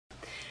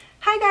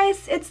Hi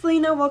guys, it's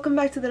Selena. Welcome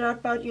back to the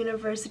Radboud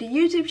University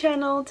YouTube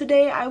channel.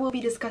 Today I will be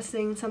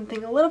discussing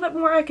something a little bit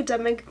more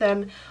academic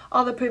than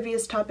all the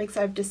previous topics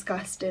I've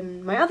discussed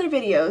in my other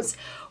videos,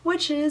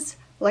 which is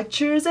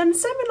lectures and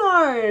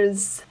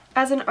seminars.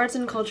 As an arts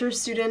and culture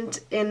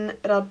student in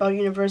Radboud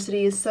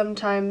University,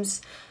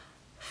 sometimes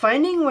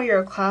finding where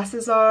your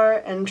classes are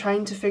and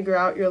trying to figure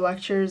out your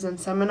lectures and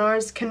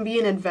seminars can be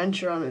an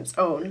adventure on its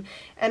own,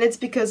 and it's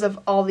because of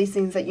all these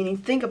things that you need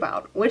to think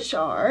about, which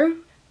are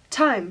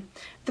time.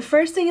 The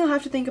first thing you'll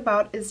have to think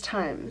about is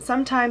time.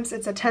 Sometimes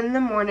it's at 10 in the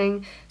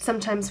morning,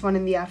 sometimes 1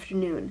 in the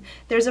afternoon.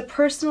 There's a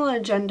personal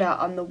agenda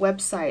on the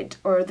website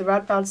or the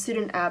Radboud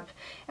student app,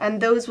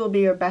 and those will be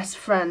your best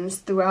friends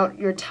throughout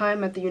your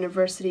time at the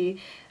university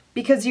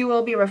because you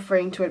will be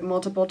referring to it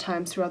multiple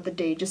times throughout the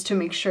day just to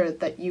make sure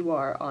that you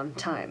are on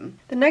time.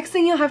 The next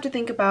thing you'll have to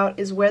think about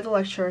is where the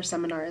lecture or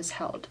seminar is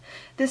held.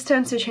 This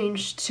tends to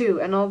change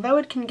too, and although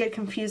it can get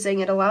confusing,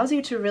 it allows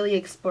you to really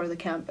explore the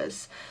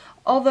campus.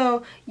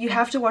 Although you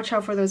have to watch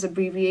out for those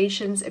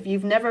abbreviations. If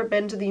you've never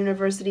been to the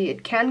university,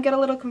 it can get a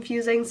little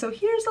confusing, so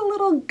here's a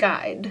little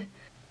guide.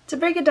 To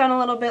break it down a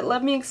little bit,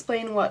 let me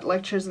explain what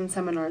lectures and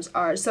seminars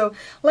are. So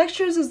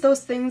lectures is those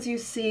things you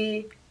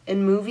see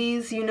in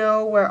movies, you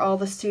know, where all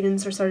the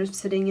students are sort of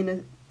sitting in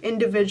an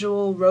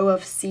individual row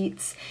of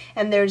seats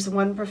and there's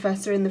one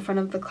professor in the front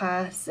of the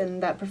class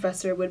and that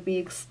professor would be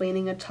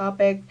explaining a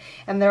topic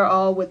and they're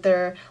all with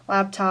their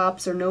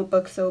laptops or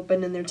notebooks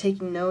open and they're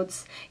taking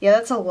notes. Yeah,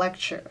 that's a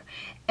lecture.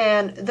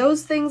 And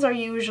those things are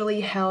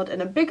usually held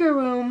in a bigger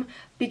room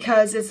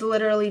because it's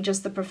literally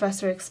just the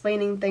professor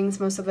explaining things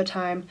most of the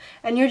time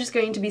and you're just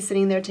going to be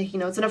sitting there taking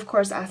notes and of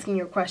course asking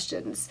your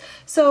questions.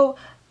 So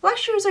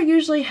lectures are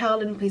usually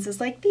held in places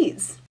like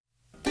these.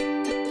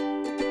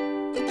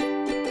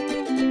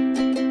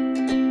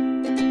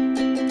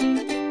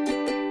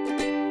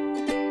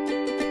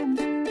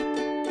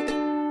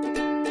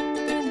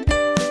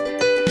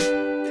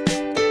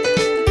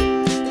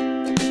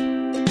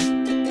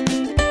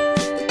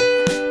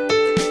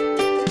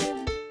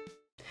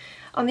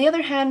 On the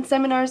other hand,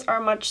 seminars are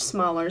much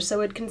smaller,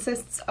 so it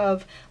consists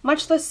of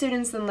much less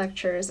students than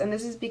lectures, and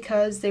this is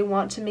because they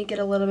want to make it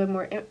a little bit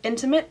more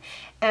intimate,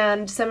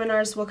 and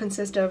seminars will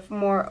consist of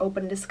more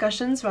open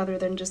discussions rather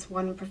than just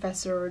one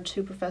professor or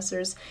two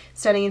professors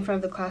standing in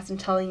front of the class and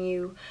telling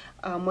you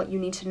what you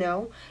need to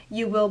know.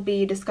 You will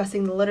be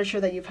discussing the literature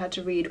that you've had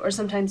to read, or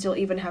sometimes you'll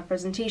even have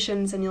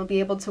presentations and you'll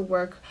be able to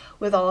work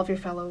with all of your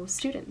fellow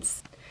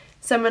students.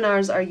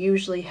 Seminars are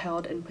usually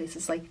held in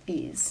places like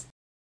these.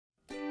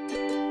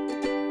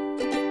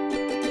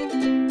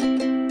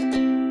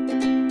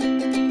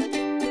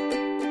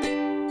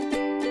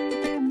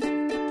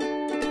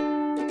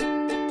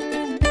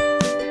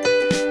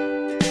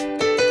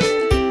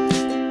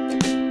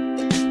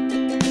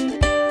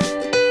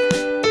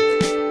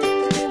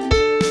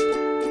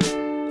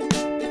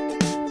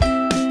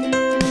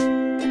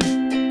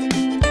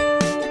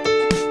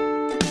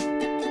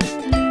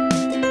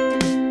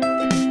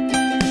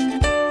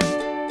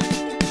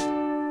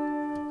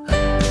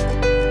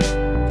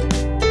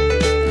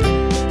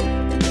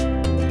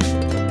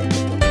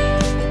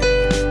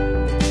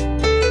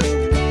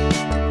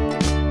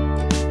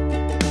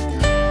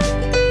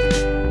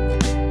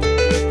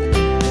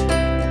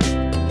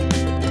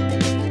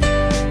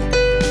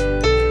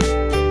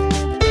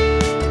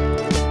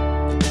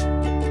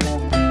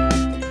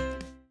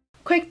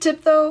 Quick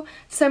tip though,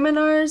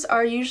 seminars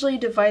are usually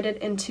divided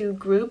into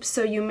groups,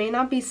 so you may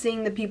not be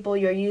seeing the people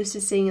you're used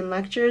to seeing in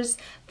lectures,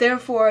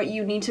 therefore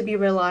you need to be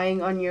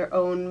relying on your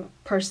own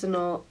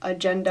personal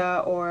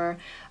agenda or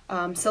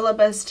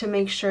syllabus to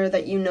make sure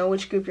that you know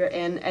which group you're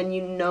in and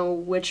you know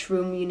which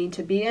room you need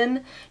to be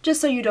in,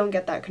 just so you don't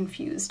get that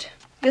confused.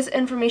 This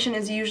information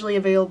is usually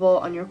available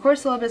on your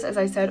course syllabus, as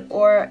I said,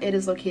 or it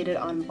is located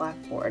on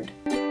Blackboard.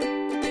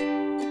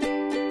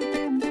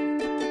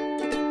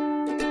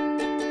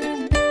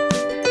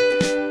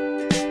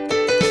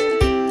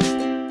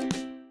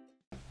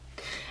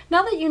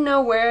 Now that you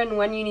know where and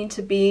when you need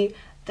to be,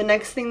 the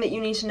next thing that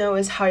you need to know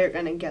is how you're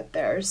going to get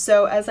there.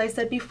 So as I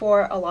said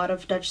before, a lot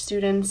of Dutch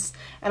students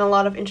and a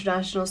lot of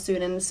international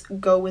students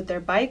go with their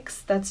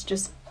bikes. That's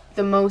just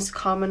the most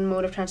common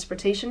mode of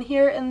transportation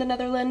here in the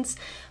Netherlands.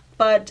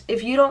 But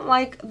if you don't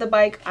like the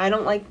bike, I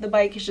don't like the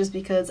bike, it's just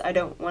because I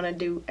don't want to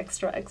do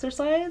extra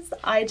exercise,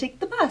 I take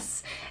the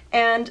bus.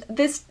 And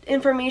this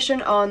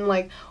information on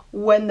like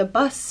when the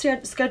bus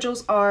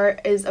schedules are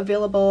is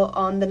available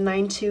on the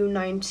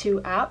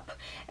 9292 app,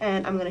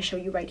 and I'm going to show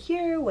you right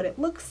here what it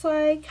looks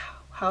like,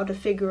 how to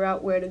figure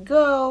out where to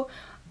go.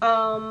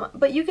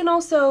 But you can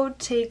also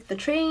take the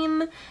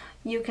train,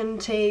 you can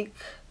take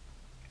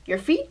your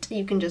feet,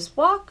 you can just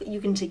walk, you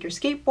can take your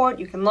skateboard,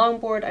 you can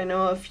longboard. I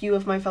know a few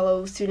of my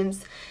fellow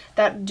students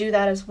that do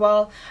that as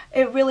well.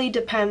 It really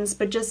depends,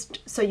 but just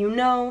so you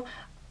know,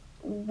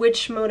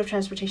 which mode of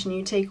transportation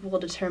you take will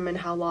determine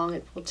how long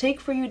it will take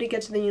for you to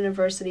get to the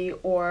university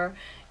or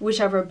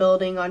whichever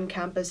building on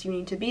campus you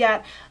need to be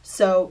at,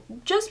 so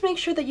just make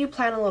sure that you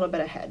plan a little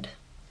bit ahead.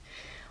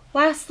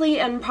 Lastly,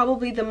 and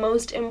probably the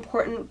most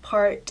important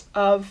part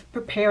of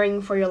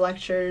preparing for your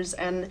lectures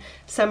and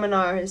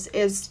seminars,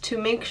 is to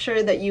make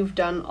sure that you've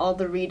done all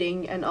the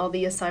reading and all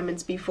the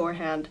assignments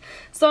beforehand.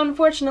 So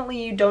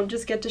unfortunately, you don't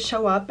just get to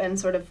show up and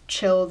sort of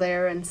chill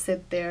there and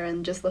sit there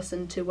and just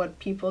listen to what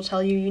people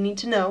tell you need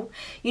to know.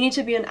 You need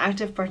to be an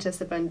active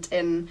participant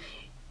in,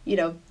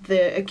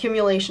 the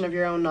accumulation of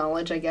your own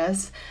knowledge, I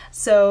guess.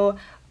 So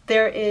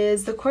there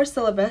is the course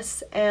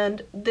syllabus,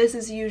 and this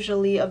is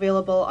usually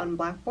available on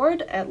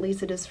Blackboard, at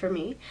least it is for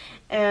me,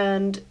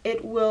 and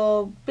it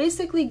will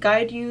basically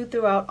guide you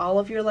throughout all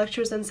of your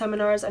lectures and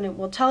seminars, and it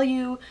will tell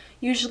you,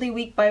 usually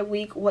week by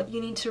week, what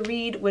you need to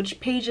read, which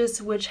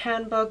pages, which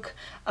handbook.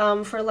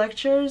 For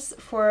lectures,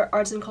 for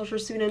arts and culture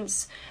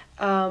students,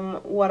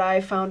 what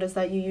I found is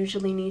that you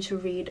usually need to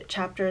read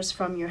chapters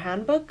from your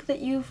handbook that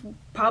you've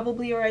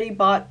probably already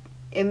bought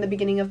in the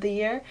beginning of the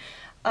year.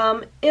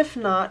 If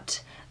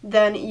not,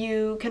 then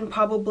you can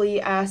probably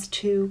ask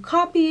to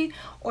copy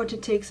or to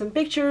take some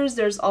pictures.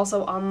 There's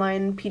also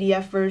online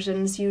PDF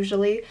versions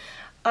usually.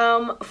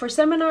 For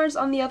seminars,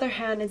 on the other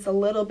hand, it's a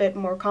little bit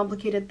more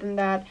complicated than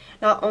that.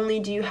 Not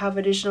only do you have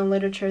additional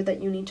literature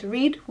that you need to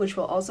read, which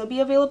will also be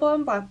available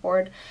on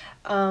Blackboard,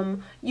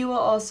 you will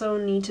also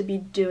need to be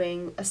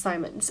doing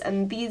assignments,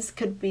 and these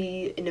could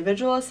be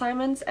individual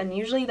assignments, and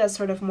usually that's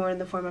sort of more in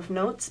the form of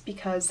notes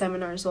because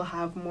seminars will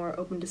have more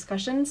open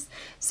discussions.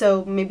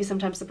 So maybe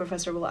sometimes the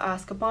professor will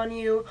ask upon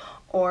you,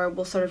 or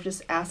will sort of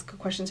just ask a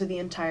question to the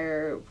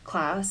entire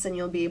class and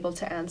you'll be able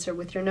to answer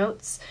with your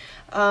notes.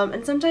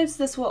 And sometimes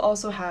this will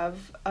also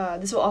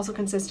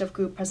consist of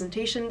group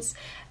presentations,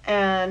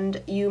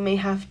 and you may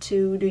have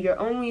to do your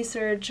own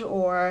research,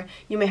 or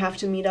you may have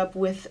to meet up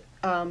with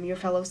your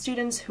fellow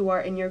students who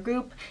are in your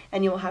group,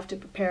 and you will have to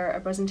prepare a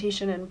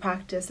presentation and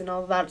practice and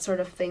all that sort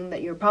of thing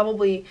that you're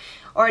probably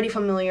already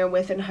familiar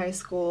with in high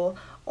school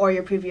or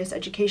your previous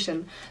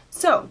education.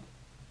 So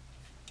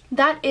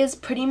that is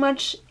pretty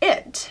much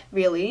it,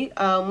 really.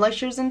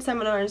 Lectures and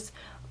seminars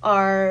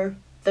are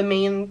the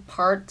main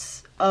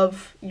parts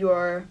of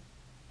your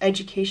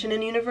education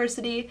in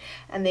university,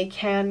 and they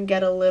can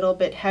get a little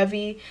bit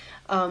heavy.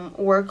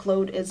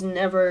 Workload is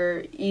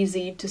never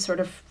easy to sort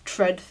of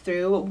tread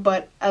through,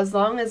 but as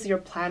long as you're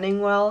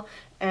planning well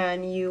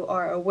and you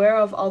are aware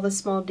of all the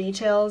small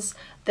details,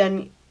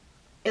 then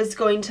it's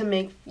going to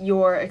make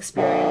your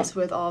experience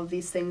with all of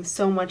these things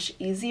so much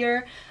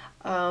easier.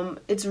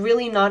 It's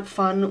really not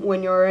fun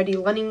when you're already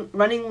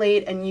running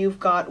late and you've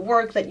got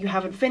work that you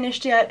haven't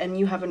finished yet, and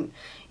you haven't,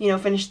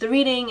 finished the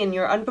reading, and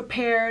you're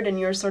unprepared and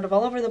you're sort of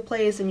all over the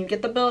place, and you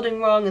get the building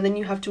wrong, and then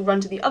you have to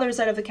run to the other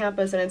side of the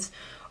campus, and it's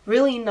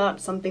really not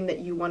something that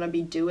you want to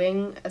be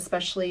doing,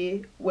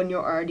 especially when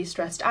you're already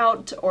stressed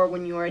out or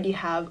when you already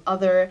have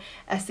other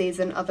essays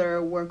and other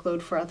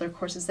workload for other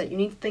courses that you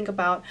need to think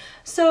about.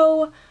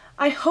 So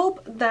I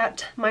hope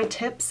that my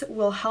tips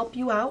will help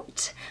you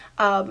out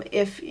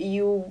if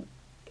you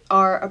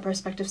are a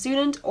prospective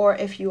student, or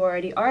if you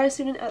already are a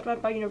student at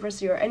Radboud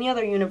University or any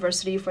other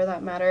university for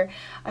that matter.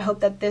 I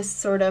hope that this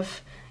sort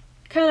of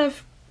kind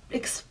of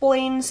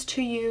explains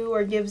to you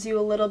or gives you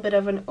a little bit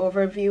of an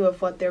overview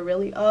of what they're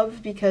really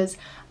of, because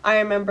I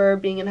remember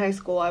being in high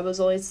school, I was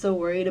always so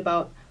worried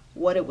about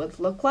what it would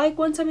look like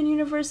once I'm in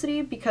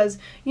university, because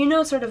you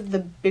know sort of the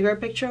bigger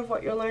picture of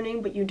what you're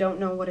learning, but you don't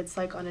know what it's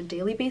like on a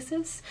daily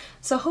basis.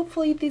 So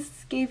hopefully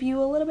this gave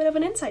you a little bit of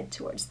an insight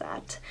towards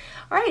that.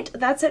 Alright,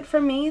 that's it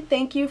from me.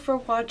 Thank you for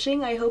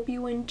watching. I hope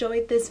you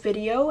enjoyed this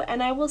video,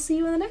 and I will see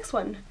you in the next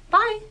one.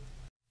 Bye!